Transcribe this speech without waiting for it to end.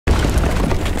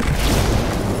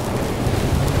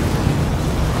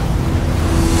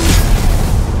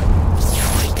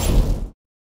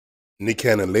Nick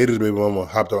Cannon, latest baby mama,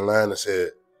 hopped online and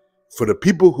said, "For the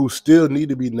people who still need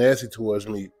to be nasty towards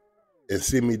me and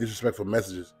send me disrespectful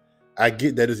messages, I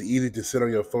get that it's easy to sit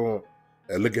on your phone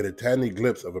and look at a tiny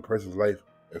glimpse of a person's life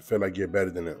and feel like you're better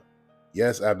than them.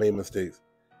 Yes, I made mistakes.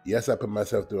 Yes, I put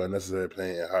myself through unnecessary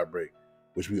pain and heartbreak,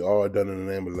 which we all done in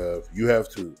the name of love. You have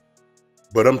too.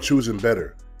 But I'm choosing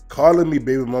better. Calling me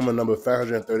baby mama number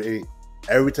 538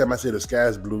 every time I say the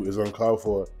sky's blue is uncalled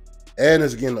for, and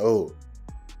it's getting old.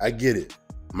 I get it.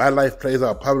 My life plays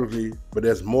out publicly, but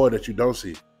there's more that you don't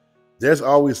see. There's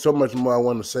always so much more I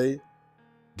want to say,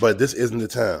 but this isn't the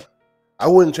time. I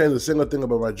wouldn't change a single thing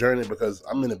about my journey because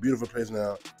I'm in a beautiful place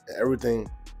now and everything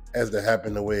has to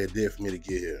happen the way it did for me to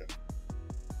get here.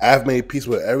 I've made peace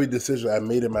with every decision I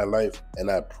made in my life,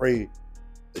 and I pray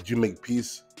that you make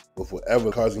peace with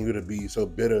whatever causing you to be so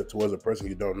bitter towards a person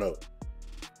you don't know.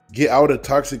 Get out of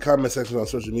toxic comment sections on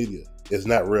social media. It's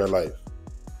not real life."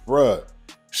 Bruh,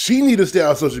 she need to stay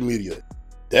on social media.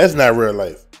 That's not real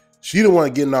life. She the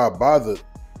one getting all bothered.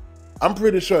 I'm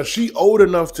pretty sure she old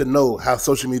enough to know how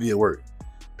social media works.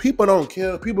 People don't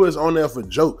care. People is on there for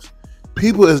jokes.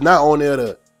 People is not on there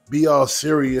to be all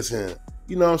serious and,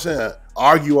 you know what I'm saying,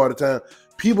 argue all the time.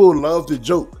 People love to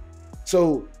joke.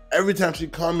 So every time she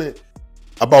comment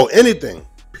about anything,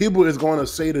 people is going to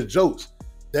say the jokes.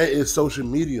 That is social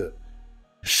media.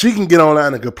 She can get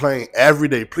online and complain every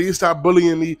day. Please stop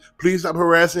bullying me. Please stop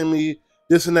harassing me.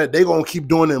 This and that. They going to keep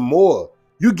doing it more.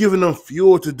 You giving them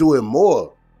fuel to do it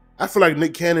more. I feel like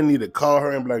Nick Cannon need to call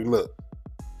her and be like, look,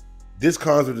 this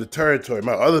comes with the territory.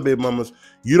 My other baby mamas,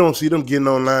 you don't see them getting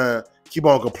online, keep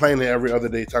on complaining every other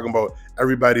day, talking about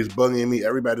everybody's bullying me,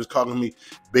 everybody's calling me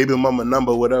baby mama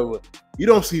number, whatever. You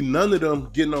don't see none of them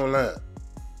getting online.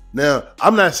 Now,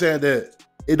 I'm not saying that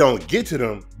it don't get to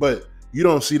them, but you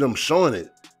don't see them showing it.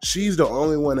 She's the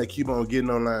only one that keep on getting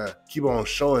online, keep on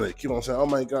showing it, keep on saying, oh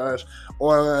my gosh,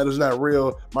 online is not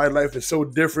real. My life is so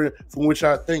different from which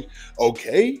I think.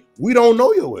 Okay, we don't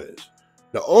know your ways.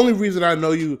 The only reason I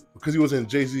know you because you was in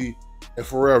Jay-Z and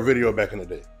Pharrell video back in the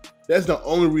day. That's the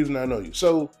only reason I know you.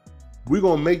 So we're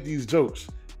gonna make these jokes.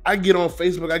 I get on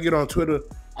Facebook, I get on Twitter,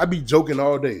 I be joking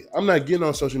all day. I'm not getting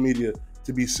on social media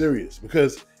to be serious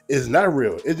because it's not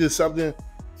real. It's just something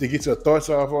to get your thoughts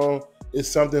off on. It's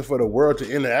something for the world to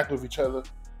interact with each other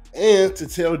and to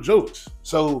tell jokes.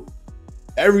 So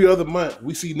every other month,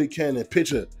 we see Nick Cannon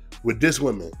picture with this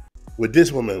woman, with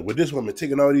this woman, with this woman,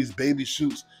 taking all these baby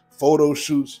shoots, photo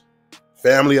shoots,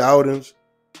 family outings.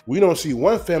 We don't see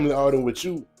one family outing with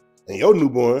you and your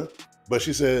newborn, but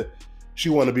she said she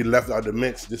want to be left out of the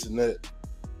mix, this and that.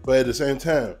 But at the same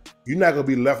time, you're not going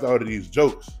to be left out of these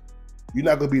jokes. You're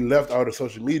not going to be left out of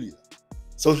social media.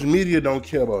 Social media don't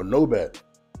care about nobody.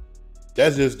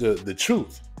 That's just the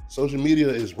truth. Social media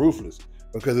is ruthless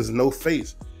because there's no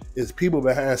face. It's people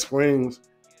behind screens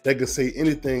that can say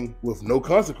anything with no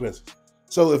consequences.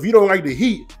 So if you don't like the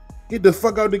heat, get the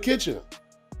fuck out the kitchen.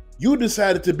 You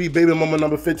decided to be baby mama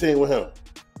number 15 with him.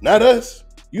 Not us.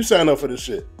 You signed up for this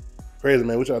shit. Crazy,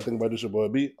 man. What y'all think about this, your boy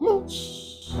B? Come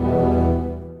on.